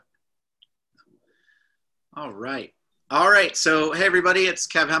All right. All right. So, hey, everybody, it's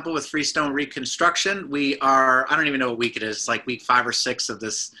Kev Hempel with Freestone Reconstruction. We are, I don't even know what week it is, like week 5 or 6 of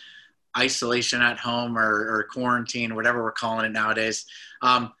this isolation at home or quarantine, whatever we're calling it nowadays.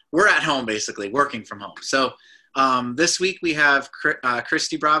 We're at home, basically, working from home. So, this week we have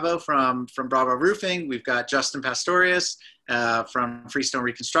Christy Bravo from Bravo Roofing. We've got Justin Pastorius from Freestone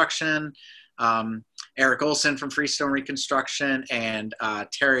Reconstruction, Eric Olson from Freestone Reconstruction, and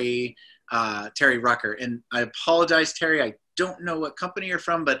Terry Rucker. And I apologize, Terry. I don't know what company you're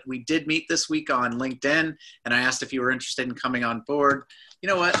from, but we did meet this week on LinkedIn, and I asked if you were interested in coming on board. You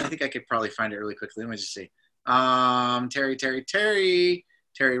know what? I think I could probably find it really quickly. Let me just see.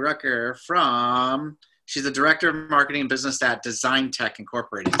 Terry Rucker from, she's the Director of Marketing and Business at Design Tech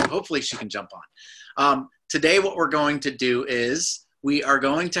Incorporated. So hopefully she can jump on. Today, what we're going to do is we are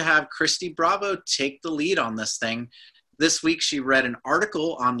going to have Christy Bravo take the lead on this thing. This week, she read an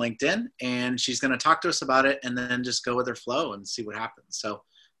article on LinkedIn, and she's going to talk to us about it and then just go with her flow and see what happens. So,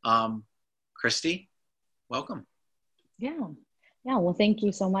 Christy, welcome. Yeah. Yeah. Well, thank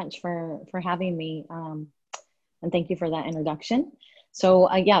you so much for having me. And thank you for that introduction.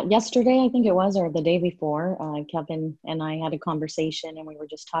 So yeah, yesterday, I think it was, or the day before, Kevin and I had a conversation and we were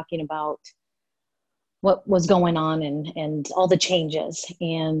just talking about what was going on and all the changes.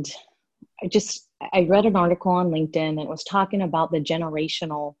 And I read an article on LinkedIn and it was talking about the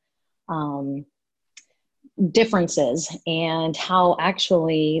generational differences and how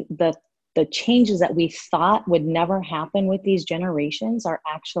actually the changes that we thought would never happen with these generations are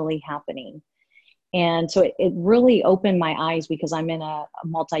actually happening. And so it really opened my eyes because I'm in a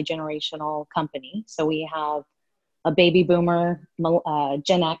multi-generational company. So we have a baby boomer,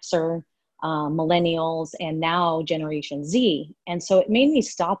 Gen Xer, millennials, and now Generation Z. And so it made me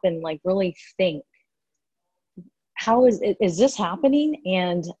stop and like really think, how is this happening?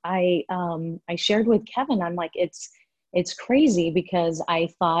 And I shared with Kevin, I'm like, it's crazy because I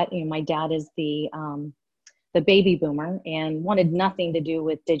thought, my dad is the baby boomer and wanted nothing to do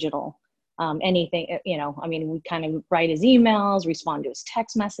with digital, anything, we kind of write his emails, respond to his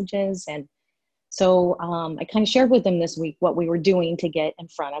text messages. And so I kind of shared with him this week what we were doing to get in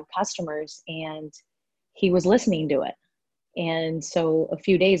front of customers, and he was listening to it. And so a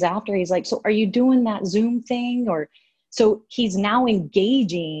few days after, he's like, so are you doing that Zoom thing? So he's now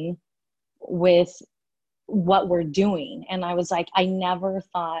engaging with what we're doing. And I was like, I never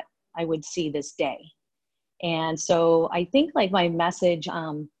thought I would see this day. And so I think like my message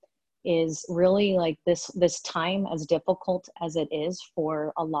is really like this time, as difficult as it is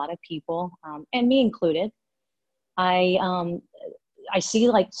for a lot of people, and me included, I see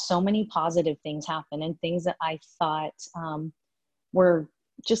like so many positive things happen and things that I thought were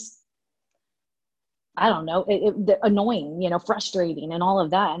just, I don't know, annoying, frustrating and all of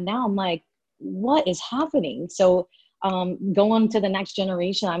that. And now I'm like, what is happening? So going to the next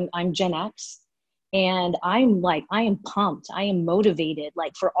generation, I'm Gen X. And I'm like, I am pumped. I am motivated,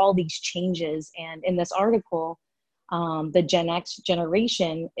 like, for all these changes. And in this article, the Gen X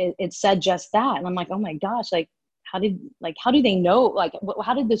generation, it said just that. And I'm like, oh my gosh, like, how do they know? Like,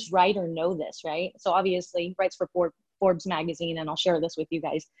 how did this writer know this, right? So obviously he writes for Forbes magazine, and I'll share this with you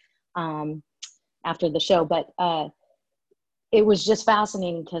guys after the show. But it was just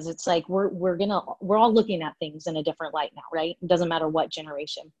fascinating because it's like we're all looking at things in a different light now, right? It doesn't matter what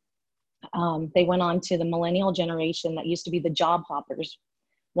generation. They went on to the millennial generation that used to be the job hoppers.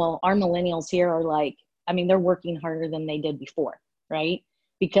 Well, our millennials here are like, they're working harder than they did before, right?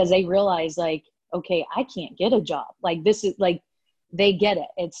 Because they realize like, okay, I can't get a job. Like, this is like, they get it.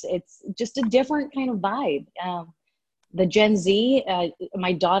 It's just a different kind of vibe. The Gen Z,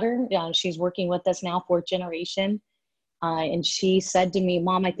 my daughter, she's working with us now, 4th generation. And she said to me,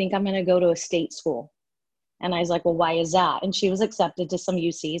 Mom, I think I'm going to go to a state school. And I was like, well, why is that? And she was accepted to some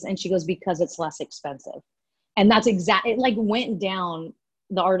UCs. And she goes, because it's less expensive. And that's exactly, it like went down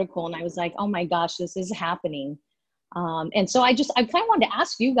the article. And I was like, oh my gosh, this is happening. And so I kind of wanted to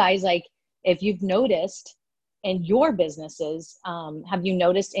ask you guys, like, if you've noticed in your businesses, have you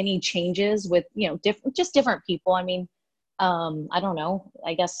noticed any changes with, different people? I don't know.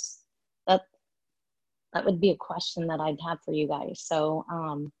 I guess that would be a question that I'd have for you guys.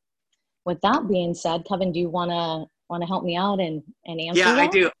 So, with that being said, Kevin, do you want to help me out and answer Yeah, I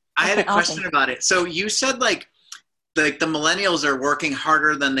that? do. I had Okay, a question about it. So you said like the millennials are working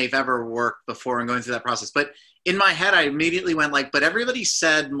harder than they've ever worked before and going through that process. But in my head, I immediately went like, but everybody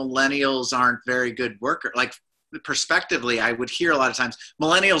said millennials aren't very good workers. Like, prospectively, I would hear a lot of times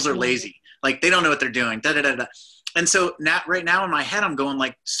millennials are lazy. Like, they don't know what they're doing. Da, da, da, da. And so right now in my head, I'm going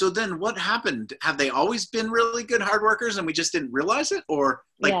like, so then what happened? Have they always been really good hard workers and we just didn't realize it? Or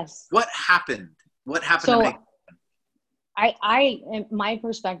like, Yes. what happened? What happened to So make? in my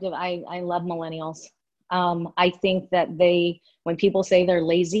perspective, I love millennials. I think that when people say they're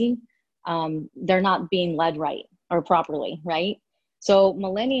lazy, they're not being led right or properly, right? So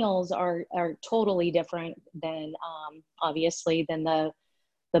millennials are totally different than, obviously, than the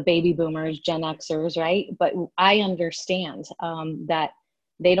baby boomers, Gen Xers, right? But I understand that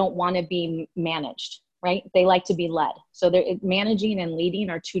they don't want to be managed, right? They like to be led. So managing and leading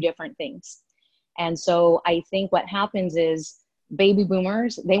are two different things. And so I think what happens is baby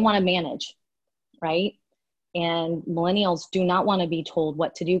boomers, they want to manage, right? And millennials do not want to be told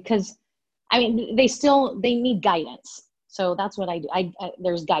what to do, because I mean, they need guidance. So that's what I do.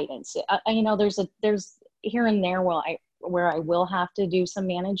 There's guidance. There's here and there where I will have to do some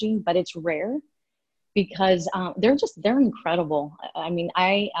managing, but it's rare, because they're incredible. I mean,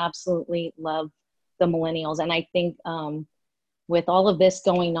 I absolutely love the millennials. And I think with all of this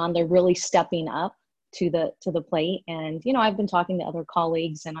going on, they're really stepping up to the plate. And, I've been talking to other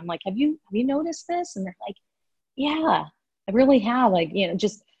colleagues, and I'm like, have you noticed this? And they're like, yeah, I really have. Like,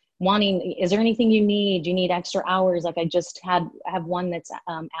 just wanting, is there anything you need? Do you need extra hours? Like, I just have one that's at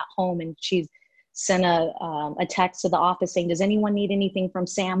home, and she's sent a text to the office saying, does anyone need anything from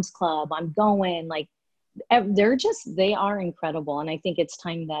Sam's Club? I'm going. Like, they are incredible. And I think it's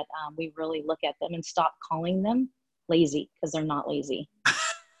time that we really look at them and stop calling them lazy, because they're not lazy.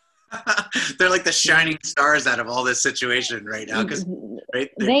 They're like the shining stars out of all this situation right now. Because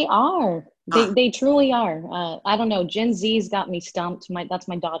they are. They truly are. I don't know. Gen Z's got me stumped. That's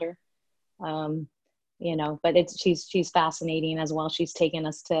my daughter. But she's fascinating as well. She's taken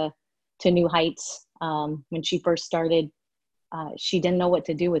us to new heights. When she first started, she didn't know what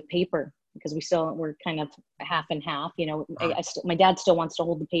to do with paper, because we're kind of half and half. My dad still wants to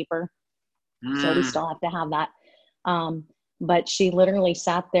hold the paper, so we still have to have that. But she literally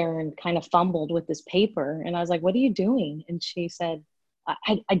sat there and kind of fumbled with this paper. And I was like, what are you doing? And she said,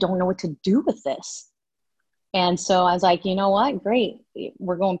 I don't know what to do with this. And so I was like, you know what? Great.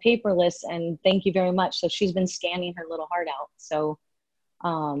 We're going paperless, and thank you very much. So she's been scanning her little heart out. So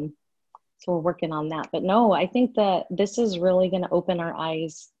we're working on that. But no, I think that this is really going to open our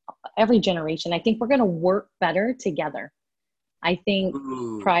eyes, every generation. I think we're going to work better together. I think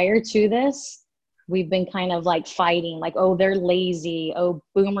prior to this, we've been kind of like fighting, like, oh, they're lazy. Oh,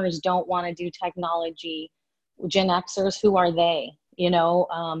 boomers don't want to do technology. Gen Xers, who are they?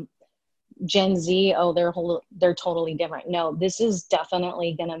 Gen Z, oh, they're totally different. No, this is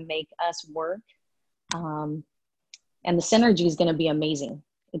definitely going to make us work. And the synergy is going to be amazing.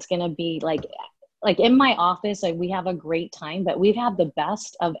 It's going to be like in my office, like, we have a great time, but we've had the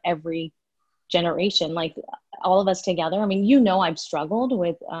best of every generation, like all of us together. I mean, I've struggled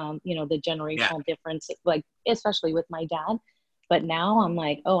with, the generational difference, like, especially with my dad, but now I'm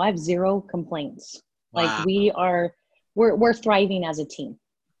like, oh, I have zero complaints. Wow. Like we're thriving as a team.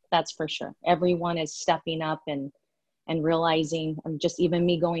 That's for sure. Everyone is stepping up and realizing, just even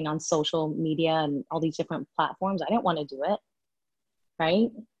me going on social media and all these different platforms, I didn't want to do it. Right.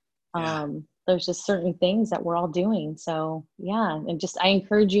 Yeah. There's just certain things that we're all doing. So yeah. And I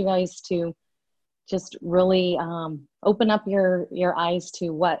encourage you guys to just really open up your eyes to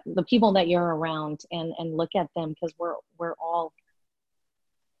what the people that you're around, and look at them, because we're all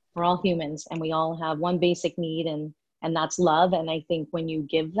humans, and we all have one basic need, and that's love. And I think when you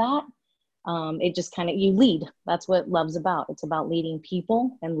give that, it just kind of, you lead. That's what love's about. It's about leading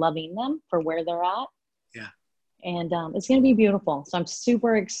people and loving them for where they're at. Yeah. And it's going to be beautiful. So I'm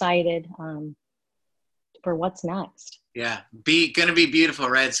super excited for what's next. Yeah, gonna be beautiful,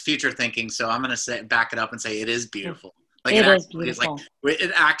 right? It's future thinking. So I'm gonna back it up and say it is beautiful. Like it is beautiful. It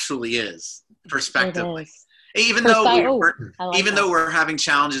actually is, perspectively. Even though we're having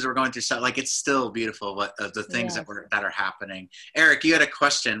challenges, we're going through stuff, like, it's still beautiful. What the things that are happening. Eric, you had a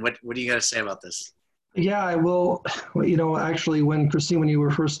question. What do you got to say about this? Yeah, I will. Actually, Christine, when you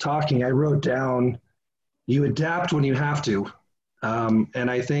were first talking, I wrote down, you adapt when you have to, and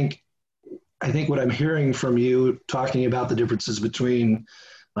I think what I'm hearing from you talking about the differences between,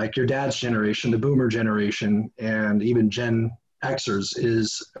 like, your dad's generation, the boomer generation, and even Gen Xers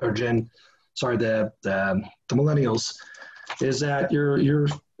the millennials, is that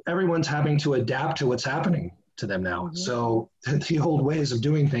everyone's having to adapt to what's happening to them now. Mm-hmm. So the old ways of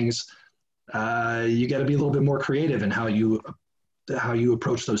doing things, you got to be a little bit more creative in how you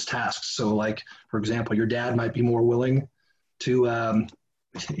approach those tasks. So, like, for example, your dad might be more willing to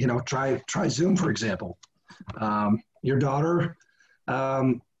try Zoom, for example. Your daughter,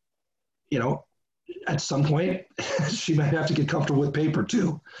 at some point, she might have to get comfortable with paper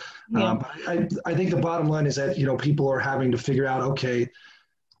too. Yeah. But I think the bottom line is that, people are having to figure out, okay,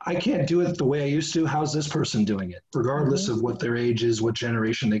 I can't do it the way I used to. How's this person doing it? Regardless of what their age is, what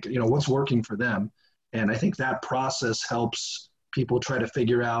generation they, what's working for them. And I think that process helps people try to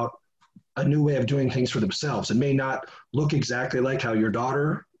figure out a new way of doing things for themselves. It may not look exactly like how your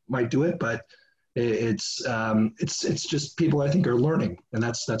daughter might do it, but it's just people, I think, are learning, and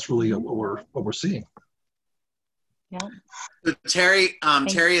that's really what we're seeing. Yeah. So Terry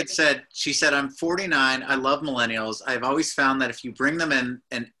had said, she said, I'm 49. I love millennials. I've always found that if you bring them in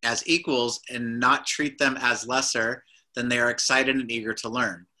and as equals and not treat them as lesser, then they are excited and eager to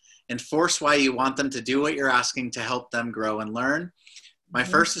learn. Enforce why you want them to do what you're asking to help them grow and learn. My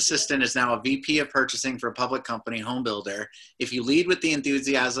first assistant is now a VP of purchasing for a public company, home builder. If you lead with the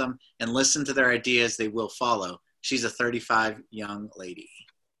enthusiasm and listen to their ideas, they will follow. She's a 35 young lady.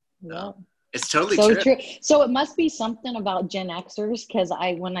 Yeah. It's totally so true. So it must be something about Gen Xers, because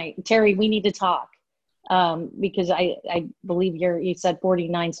Terry, we need to talk, because I believe you said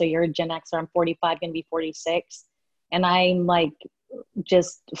 49, so you're a Gen Xer. I'm 45, gonna be 46, and I'm like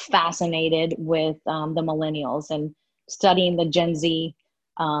just fascinated with the millennials and studying the Gen Z,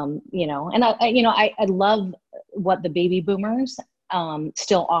 and I love what the baby boomers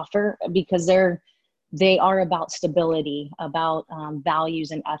still offer, because they are about stability, about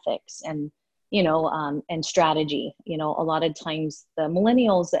values and ethics, and and strategy. A lot of times the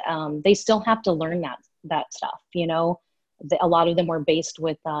millennials, they still have to learn that stuff. A lot of them were based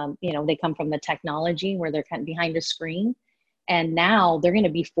with, they come from the technology where they're kind of behind a screen, and now they're going to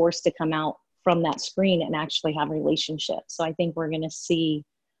be forced to come out from that screen and actually have relationships. So I think we're going to see,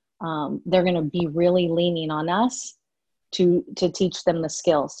 they're going to be really leaning on us to teach them the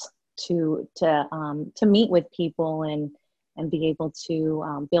skills to meet with people and be able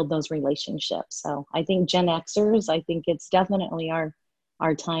to build those relationships. So I think Gen Xers, I think it's definitely our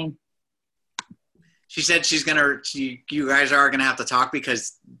time. She said you guys are gonna have to talk,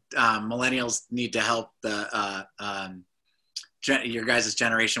 because millennials need to help your guys'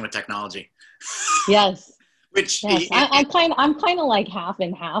 generation with technology. Yes. Yes. I'm kind of like half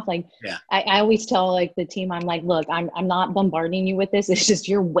and half. Like, yeah. I always tell like the team, I'm like, look, I'm not bombarding you with this. It's just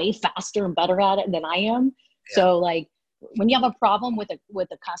you're way faster and better at it than I am. Yeah. So like, when you have a problem with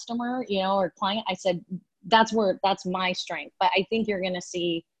a customer, or client, I said, that's my strength. But I think you're going to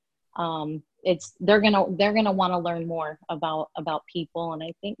see, they're going to want to learn more about people. And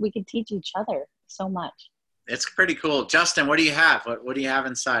I think we could teach each other so much. It's pretty cool. Justin, what do you have? What do you have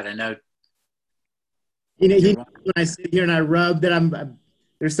inside? I know. When I sit here and I rub that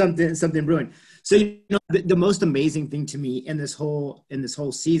there's something brewing. So, the most amazing thing to me in this whole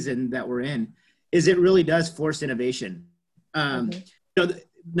season that we're in is it really does force innovation.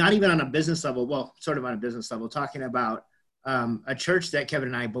 Not even on a business level, well, sort of on a business level, talking about a church that Kevin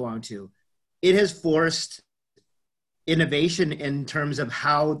and I belong to. It has forced innovation in terms of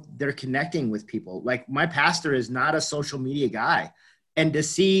how they're connecting with people. Like, my pastor is not a social media guy. And to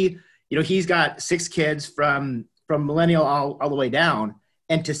see, he's got 6 kids from millennial all the way down.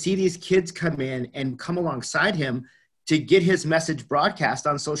 And to see these kids come in and come alongside him to get his message broadcast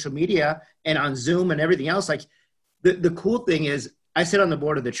on social media and on Zoom and everything else. Like, the cool thing is, I sit on the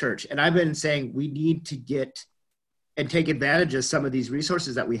board of the church, and I've been saying we need to get and take advantage of some of these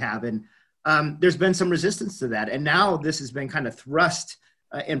resources that we have. And there's been some resistance to that. And now this has been kind of thrust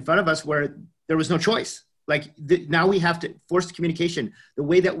in front of us where there was no choice. Like, now we have to force the communication. The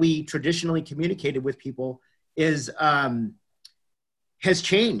way that we traditionally communicated with people has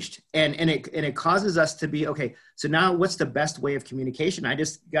changed, and it causes us to be, okay, so now what's the best way of communication? I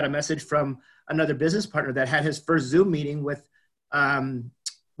just got a message from another business partner that had his first Zoom meeting with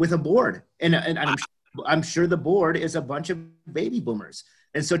a board, and I'm sure the board is a bunch of baby boomers.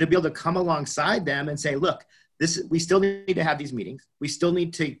 And so to be able to come alongside them and say, look, we still need to have these meetings. We still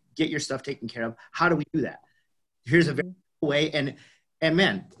need to get your stuff taken care of. How do we do that? Here's a very cool way. And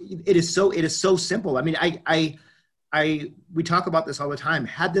man, it is so simple. I mean, we talk about this all the time.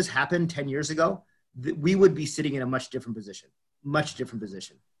 Had this happened 10 years ago, we would be sitting in a much different position.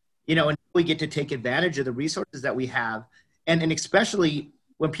 And we get to take advantage of the resources that we have. And especially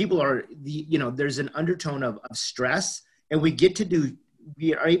when people are there's an undertone of stress, and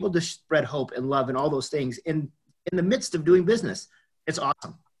we are able to spread hope and love and all those things in the midst of doing business. It's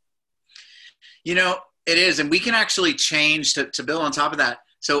awesome. It is. And we can actually change to build on top of that.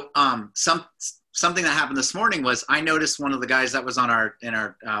 So something that happened this morning was, I noticed one of the guys that was in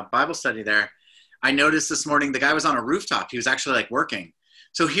our Bible study there. I noticed this morning, the guy was on a rooftop. He was actually like working.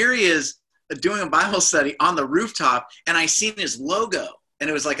 So here he is doing a Bible study on the rooftop, and I seen his logo, and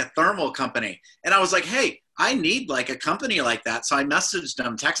it was like a thermal company. And I was like, hey, I need like a company like that. So I messaged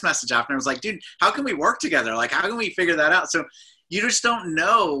him, text message after, and I was like, dude, how can we work together? Like, how can we figure that out? So, you just don't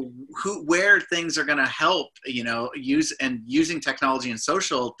know where things are going to help, using technology and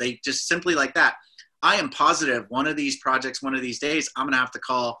social. They just simply like that. I am positive one of these projects, one of these days, I'm going to have to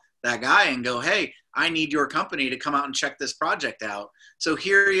call that guy and go, hey, I need your company to come out and check this project out. So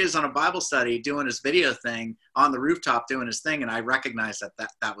here he is on a Bible study doing his video thing on the rooftop doing his thing. And I recognized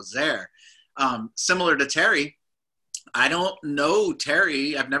that was there. Similar to Terry, I don't know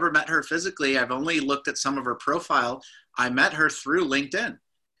Terry. I've never met her physically. I've only looked at some of her profile. I met her through LinkedIn.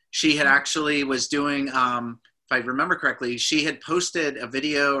 She had actually was doing, if I remember correctly, she had posted a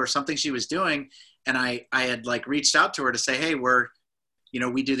video or something she was doing. And I had like reached out to her to say, hey,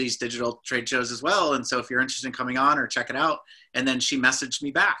 we do these digital trade shows as well. And so if you're interested in coming on or check it out. And then she messaged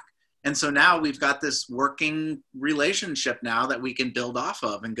me back. And so now we've got this working relationship now that we can build off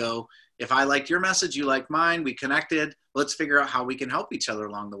of and go, if I liked your message, you like mine, we connected, let's figure out how we can help each other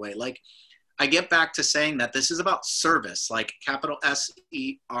along the way. Like I get back to saying that this is about service, like capital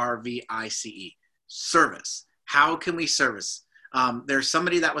SERVICE, service. How can we service? There's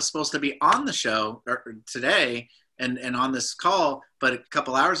somebody that was supposed to be on the show today and on this call, but a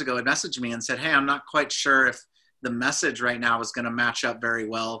couple hours ago had messaged me and said, hey, I'm not quite sure if the message right now is going to match up very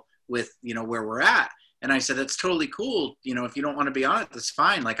well with, where we're at. And I said, it's totally cool. If you don't want to be on it, that's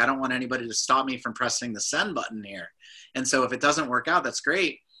fine. Like, I don't want anybody to stop me from pressing the send button here. And so if it doesn't work out, that's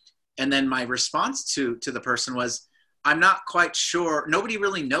great. And then my response to the person was, I'm not quite sure. Nobody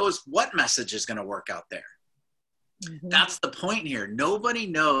really knows what message is going to work out there. Mm-hmm. That's the point here. Nobody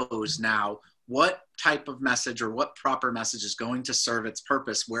knows now what type of message or what proper message is going to serve its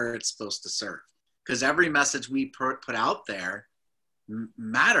purpose where it's supposed to serve. Because every message we put out there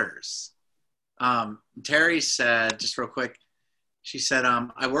matters. Terry said, just real quick, she said,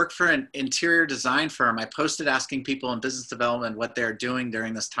 I work for an interior design firm. I posted asking people in business development what they're doing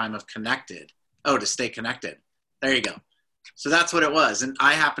during this time of connected. Oh, to stay connected. There you go. So that's what it was. And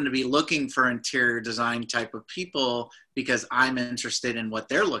I happen to be looking for interior design type of people because I'm interested in what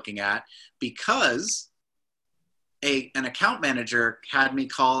they're looking at, because an account manager had me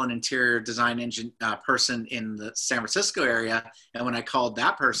call an interior design person in the San Francisco area. And when I called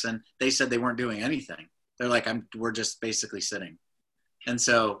that person, they said they weren't doing anything. They're like, we're just basically sitting. And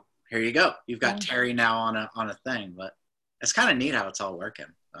so here you go. You've got Terry now on a thing, but it's kind of neat how it's all working.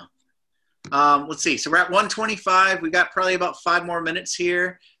 So, let's see. So we're at 1:25. We got probably about 5 more minutes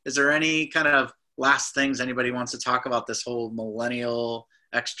here. Is there any kind of last things anybody wants to talk about this whole millennial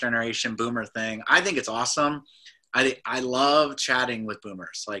X generation boomer thing? I think it's awesome. I love chatting with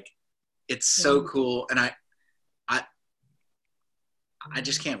boomers. Like, it's so cool. And I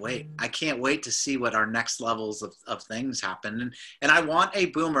just can't wait. I can't wait to see what our next levels of things happen. And I want a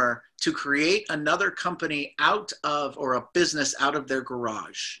boomer to create another company out of, or a business out of their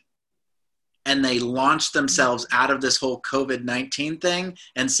garage. And they launch themselves out of this whole COVID-19 thing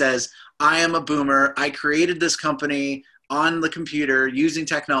and says, I am a boomer. I created this company on the computer using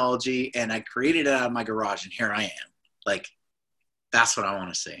technology, and I created it out of my garage, and here I am. Like, that's what I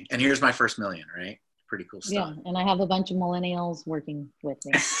want to see. And here's my first million, right? Pretty cool stuff. Yeah, and I have a bunch of millennials working with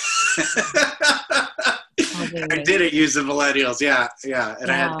me. I did it using millennials, yeah. And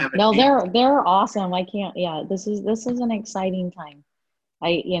yeah. No, they're awesome. I can't. Yeah, this is an exciting time.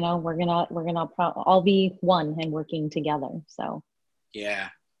 We're gonna all be one and working together. So. Yeah,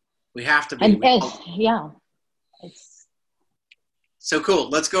 we have to be. It's so cool.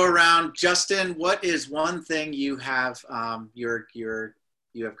 Let's go around. Justin, what is one thing you have you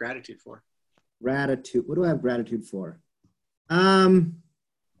have gratitude for? Gratitude. What do I have gratitude for? My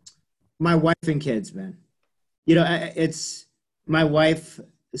wife and kids, man. It's my wife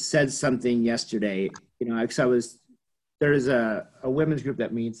said something yesterday. There's a women's group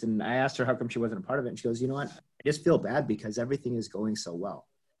that meets, and I asked her how come she wasn't a part of it, and she goes, you know what? I just feel bad because everything is going so well,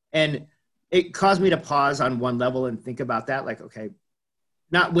 and it caused me to pause on one level and think about that. Like, okay,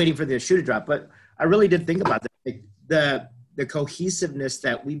 not waiting for the shoe to drop, but I really did think about that. Like, the cohesiveness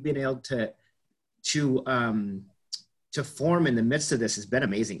that we've been able to form in the midst of this has been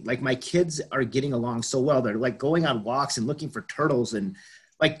amazing. Like, my kids are getting along so well. They're like going on walks and looking for turtles and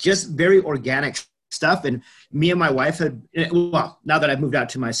like just very organic stuff. And me and my wife now that I've moved out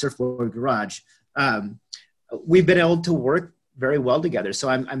to my surfboard garage, we've been able to work very well together. So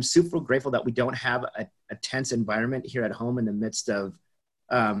I'm super grateful that we don't have a tense environment here at home in the midst of,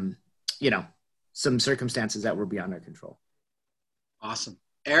 some circumstances that were beyond our control. Awesome.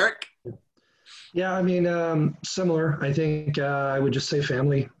 Eric? Yeah, I mean, similar. I think I would just say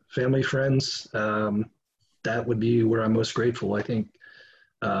family, friends. That would be where I'm most grateful. I think,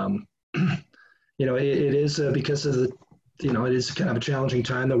 it is because of the, it is kind of a challenging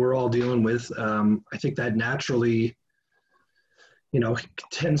time that we're all dealing with. I think that naturally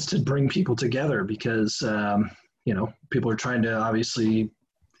tends to bring people together because, people are trying to obviously,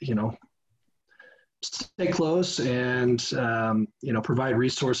 stay close and, provide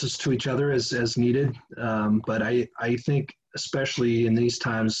resources to each other as needed. But I think especially in these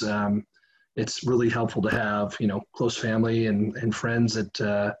times, it's really helpful to have, close family and friends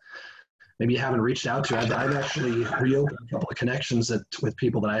that maybe you haven't reached out to. I've actually reopened a couple of connections with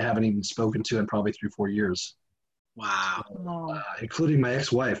people that I haven't even spoken to in probably 3-4 years. Wow. Including my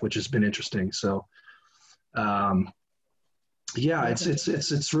ex-wife, which has been interesting. So,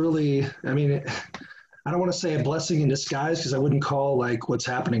 it's really, I don't want to say a blessing in disguise because I wouldn't call like what's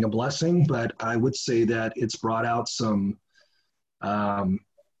happening a blessing, but I would say that it's brought out some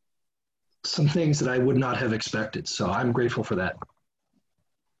things that I would not have expected. So I'm grateful for that.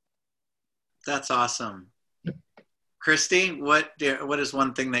 That's awesome. Christy, what is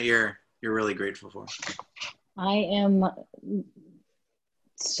one thing that you're really grateful for? I am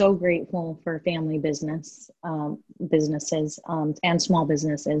so grateful for family businesses and small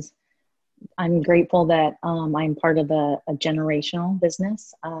businesses. I'm grateful that I'm part of a generational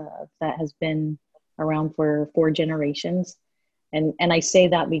business that has been around for 4 generations. And I say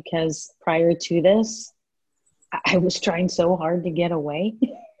that because prior to this, I was trying so hard to get away.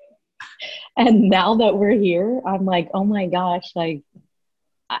 And now that we're here, I'm like, oh my gosh, like,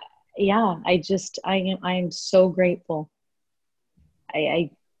 I'm so grateful.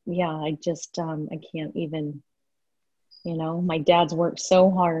 I can't even, my dad's worked so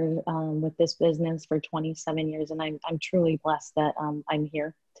hard with this business for 27 years, and I'm truly blessed that I'm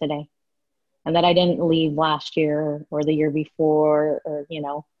here today, and that I didn't leave last year or the year before, or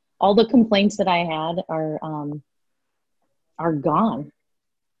all the complaints that I had are gone.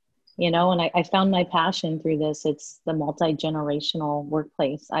 And I found my passion through this. It's the multi-generational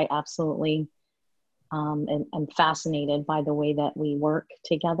workplace. I absolutely am fascinated by the way that we work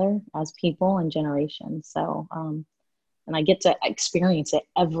together as people and generations. So, and I get to experience it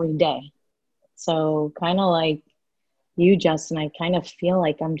every day. So kind of like you, Justin, I kind of feel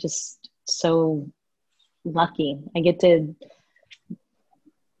like I'm just so lucky. I get to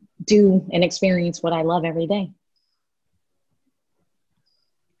do and experience what I love every day.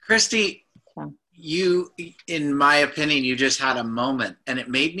 Christy, you, in my opinion, you just had a moment, and it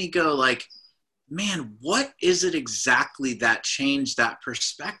made me go like, man, what is it exactly that changed that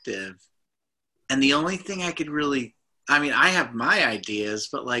perspective? And the only thing I could really, I have my ideas,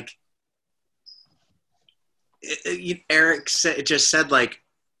 but like Eric just said, like,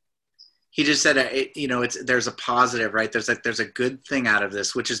 he just said, there's a positive, right? There's a good thing out of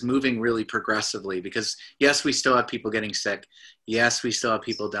this, which is moving really progressively, because yes, we still have people getting sick. Yes, we still have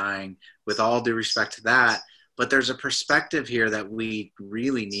people dying, with all due respect to that, but there's a perspective here that we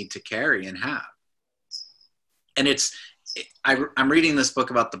really need to carry and have. And I'm reading this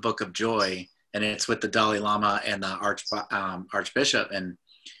book about the Book of Joy, and it's with the Dalai Lama and the Archbishop. And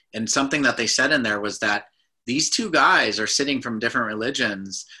something that they said in there was that these two guys are sitting from different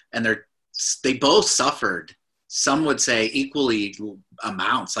religions, and they both suffered. Some would say equally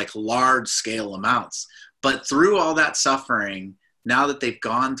amounts, like large scale amounts. But through all that suffering, now that they've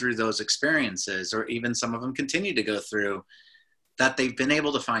gone through those experiences, or even some of them continue to go through, that they've been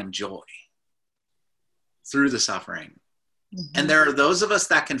able to find joy through the suffering. Mm-hmm. And there are those of us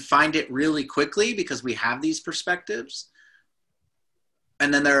that can find it really quickly because we have these perspectives.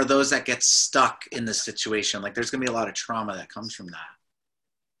 And then there are those that get stuck in the situation. Like, there's going to be a lot of trauma that comes from that.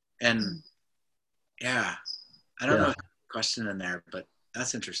 And yeah, I don't know if there's a question in there, but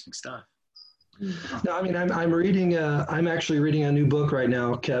that's interesting stuff. No, I'm actually reading a new book right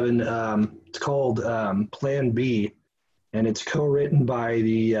now, Kevin. It's called Plan B, and it's co-written by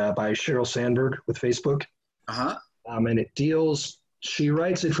Sheryl Sandberg with Facebook. Uh-huh. And she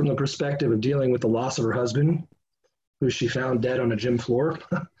writes it from the perspective of dealing with the loss of her husband, who she found dead on a gym floor,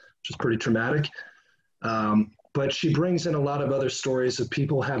 which is pretty traumatic. But she brings in a lot of other stories of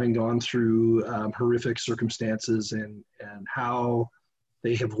people having gone through horrific circumstances and how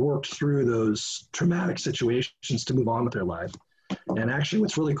they have worked through those traumatic situations to move on with their life. And actually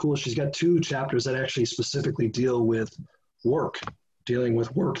what's really cool is she's got 2 chapters that actually specifically deal with dealing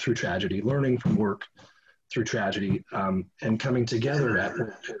with work through tragedy, learning from work through tragedy, and coming together at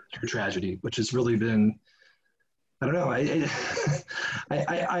work through tragedy, which has really been, I don't know,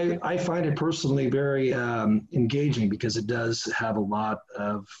 I find it personally very engaging, because it does have a lot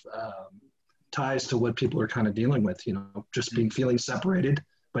of ties to what people are kind of dealing with, just feeling separated,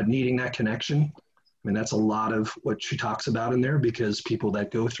 but needing that connection. That's a lot of what she talks about in there, because people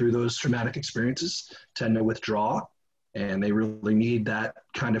that go through those traumatic experiences tend to withdraw, and they really need that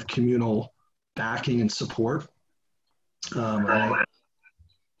kind of communal backing and support.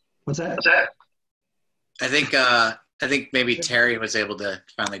 What's that? I think maybe Terry was able to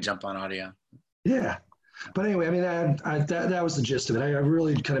finally jump on audio. Yeah. But anyway, I mean, that was the gist of it. I'm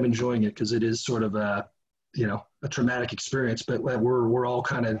really kind of enjoying it because it is sort of a traumatic experience. But we're all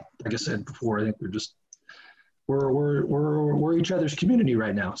kind of, like I said before, I think we're each other's community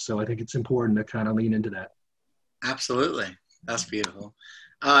right now. So I think it's important to kind of lean into that. Absolutely, that's beautiful.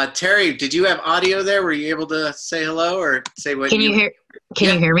 Terry, did you have audio there? Were you able to say hello or say what? Can you hear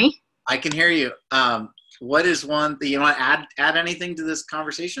me? I can hear you. What is one that you want to add anything to this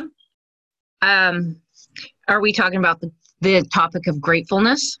conversation? Are we talking about the topic of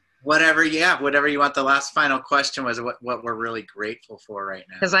gratefulness? Whatever you want. The last final question was what we're really grateful for right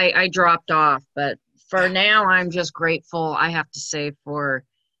now. Because I dropped off, but for now I'm just grateful, I have to say, for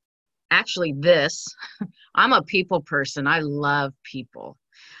actually this. I'm a people person. I love people.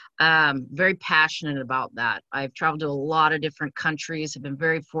 Very passionate about that. I've traveled to a lot of different countries. I've been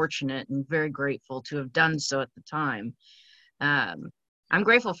very fortunate and very grateful to have done so at the time. I'm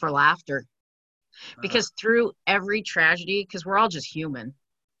grateful for laughter because through every tragedy, because we're all just human.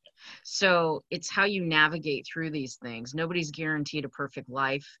 So it's how you navigate through these things. Nobody's guaranteed a perfect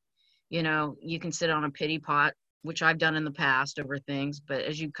life. You know, you can sit on a pity pot, which I've done in the past over things, but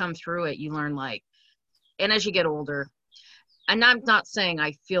as you come through it, you learn and as you get older, and I'm not saying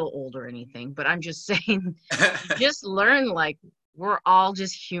I feel old or anything, but I'm just saying, just learn we're all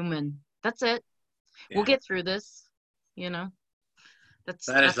just human. That's it. Yeah. We'll get through this, That's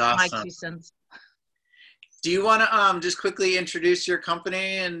awesome. My 2 cents. Do you want to just quickly introduce your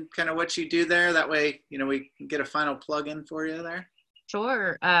company and kind of what you do there? That way, we can get a final plug in for you there.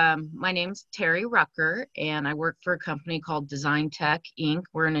 Sure. My name's Terry Rucker, and I work for a company called Design Tech, Inc.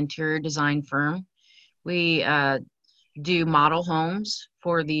 We're an interior design firm. We do model homes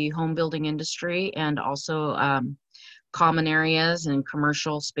for the home building industry and also common areas and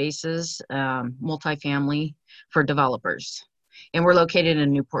commercial spaces, multifamily for developers. And we're located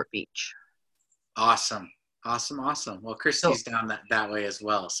in Newport Beach. Awesome. Well, Christy's down that way as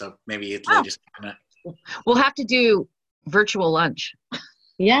well. So maybe you'd just we'll have to do virtual lunch.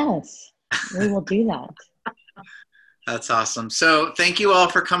 Yes, we will do that. That's awesome. So thank you all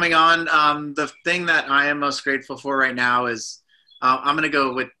for coming on. The thing that I am most grateful for right now is I'm going to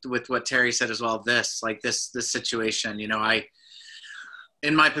go with what Terry said as well. This situation,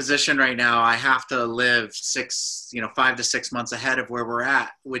 in my position right now, I have to live 5 to 6 months ahead of where we're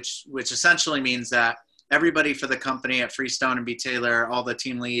at, which essentially means that everybody for the company at Freestone and B. Taylor, all the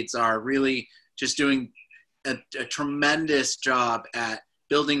team leads are really just doing a tremendous job at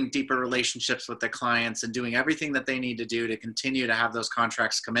building deeper relationships with the clients and doing everything that they need to do to continue to have those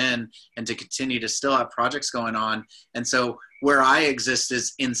contracts come in and to continue to still have projects going on. And so where I exist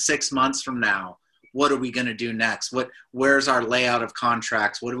is in 6 months from now, what are we going to do next? Where's our layout of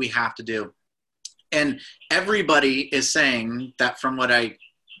contracts? What do we have to do? And everybody is saying that, from what I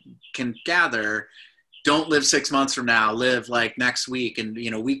can gather, don't live 6 months from now, live next week and,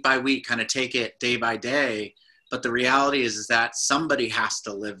 week by week, kind of take it day by day. But the reality is that somebody has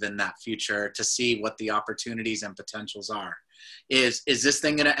to live in that future to see what the opportunities and potentials are. Is this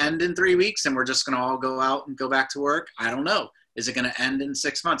thing going to end in 3 weeks and we're just going to all go out and go back to work? I don't know. Is it going to end in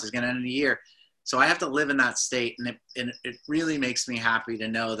 6 months? Is it going to end in a year? So I have to live in that state. And it really makes me happy to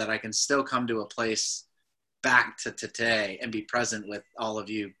know that I can still come to a place back to today and be present with all of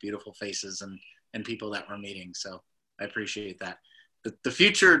you beautiful faces and people that we're meeting. So I appreciate that. The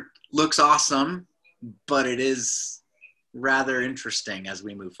future looks awesome, but it is rather interesting as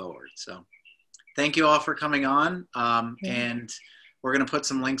we move forward. So thank you all for coming on. And we're going to put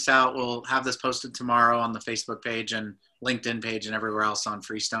some links out. We'll have this posted tomorrow on the Facebook page and LinkedIn page and everywhere else on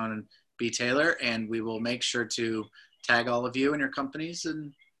Freestone and B. Taylor. And we will make sure to tag all of you and your companies,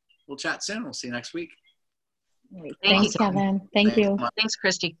 and we'll chat soon. We'll see you next week. Thanks, Kevin. Thank you. Thanks,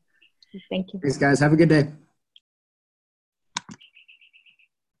 Christy. Thank you. Thanks, guys. Have a good day.